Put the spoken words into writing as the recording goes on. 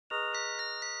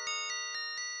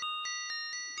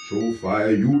Show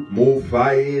fire, youth, more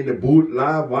fire in the boot,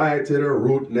 live wire to the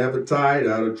root, never tired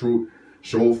of the truth.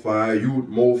 Show fire, youth,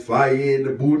 more fire in the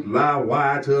boot, live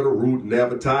wire to the root,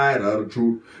 never tired of the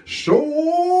truth.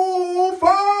 Show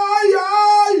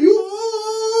fire, youth.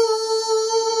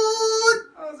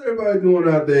 How's everybody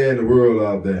doing out there in the world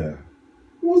out there?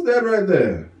 Who's that right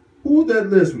there? Who's that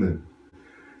listening?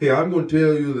 Hey, I'm going to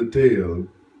tell you the tale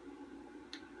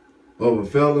of a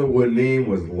fella whose name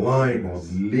was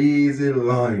Lienus, lazy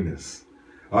Lienus.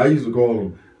 I used to call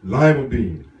him Lima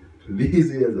Bean,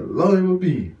 lazy as a lima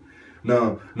bean.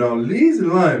 Now lazy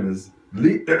Lienus,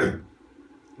 lazy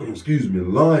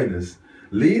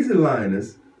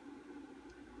Lienus,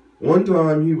 one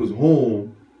time he was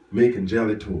home making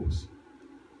jelly toast.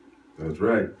 That's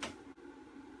right.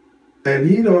 And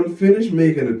he done finished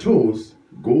making the toast,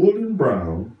 golden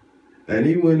brown, and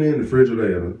he went in the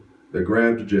refrigerator to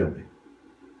grab the jelly.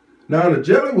 Now the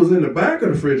jelly was in the back of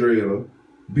the refrigerator,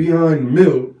 behind the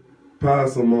milk,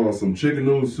 past some chicken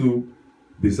noodle soup,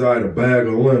 beside a bag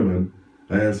of lemon,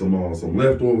 and some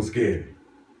leftover spaghetti.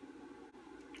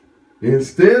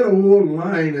 Instead of old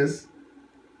lazy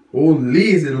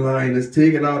Lienus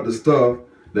taking out the stuff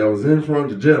that was in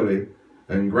front of the jelly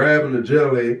and grabbing the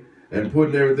jelly and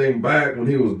putting everything back when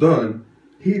he was done,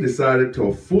 he decided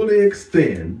to fully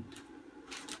extend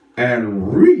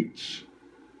and reach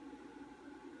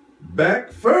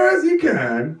back far as he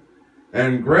can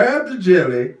and grab the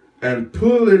jelly and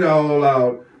pull it all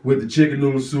out with the chicken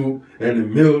noodle soup and the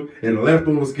milk and the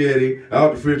leftover spaghetti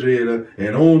out the refrigerator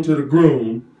and onto the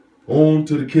groom,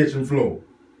 onto the kitchen floor.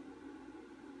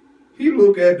 He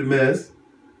looked at the mess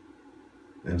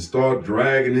and started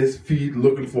dragging his feet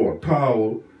looking for a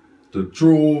towel to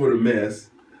throw over the mess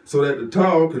so that the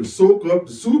towel can soak up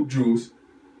the soup juice,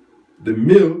 the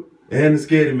milk, and the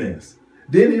spaghetti mess.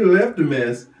 Then he left the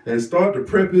mess and started to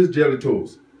prep his jelly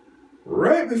toast.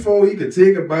 Right before he could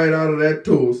take a bite out of that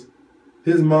toast,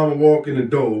 his mama walked in the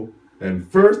door,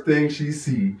 and first thing she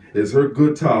see is her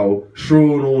good towel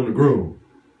thrown on the ground.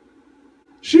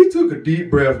 She took a deep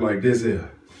breath like this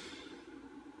here.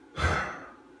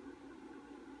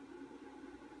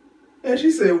 And she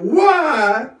said,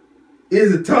 "Why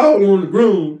is a towel on the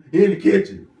ground in the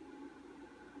kitchen?"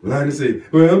 Lienus said,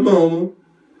 "Well, mama,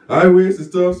 I wasted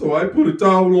stuff, so I put a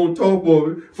towel on top of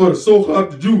it for to soak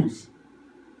up the juice."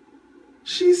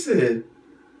 She said,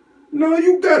 "No,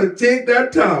 you gotta take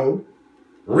that towel,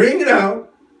 wring it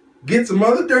out, get some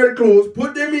other dirty clothes,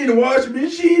 put them in the washing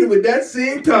machine with that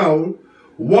same towel,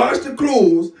 wash the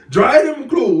clothes, dry them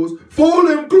clothes, fold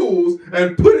them clothes,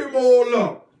 and put them all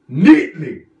up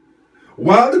neatly.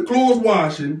 While the clothes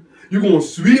washing, you're gonna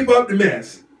sweep up the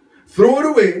mess, throw it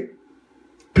away,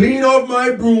 clean off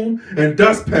my broom and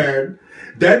dustpan.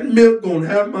 That milk gonna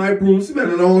have my broom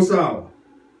smelling all sour.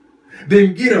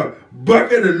 Then get a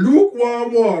bucket of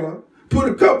lukewarm water, put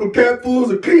a couple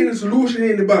capfuls of cleaning solution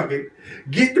in the bucket,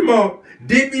 get the mop,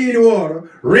 dip it in the water,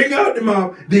 wring out the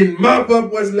mop, then mop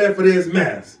up what's left of this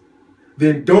mess.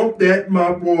 Then dump that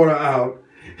mop water out,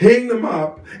 hang the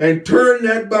mop, and turn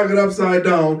that bucket upside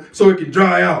down so it can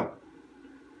dry out.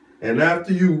 And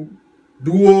after you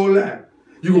do all that,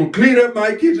 you're going to clean up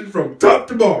my kitchen from top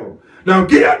to bottom. Now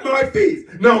get out my face.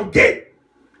 Now get."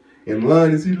 And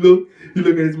Lienus, he looked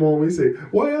at his mom and he said,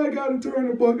 "Why I got to turn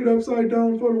the bucket upside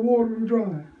down for the water to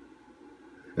dry?"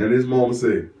 And his mama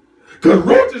said, "'Cause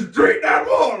roaches drink that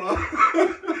water."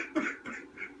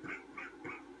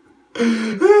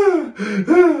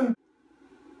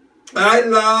 I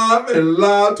laugh and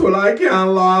laugh till I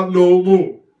can't laugh no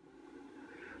more.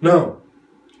 Now,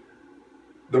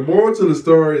 the moral to the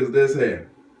story is this here.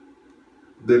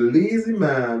 The lazy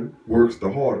man works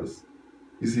the hardest.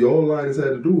 You see, all Lienus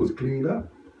had to do was clean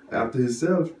up after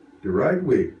himself the right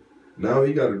way. Now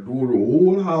he got to do the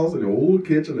whole house and the whole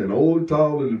kitchen and all the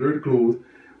towel and the dirty clothes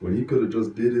when he could have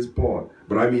just did his part.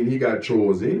 But I mean, he got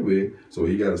chores anyway, so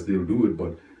he got to still do it.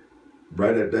 But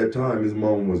right at that time, his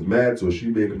mom was mad, so she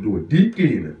made him do a deep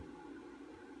cleaning.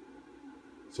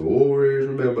 So always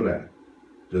remember that.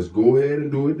 Just go ahead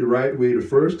and do it the right way the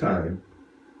first time,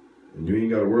 and you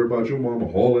ain't got to worry about your mama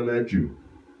hauling at you.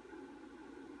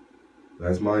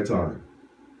 That's my time.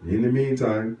 In the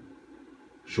meantime,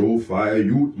 show fire,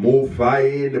 youth, more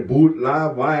fire in the boot,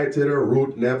 live wire to the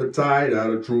root, never tired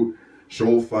of the truth.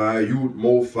 Show fire, youth,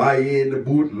 more fire in the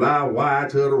boot, live wire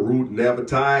to the root, never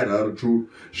tired of the truth.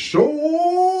 Show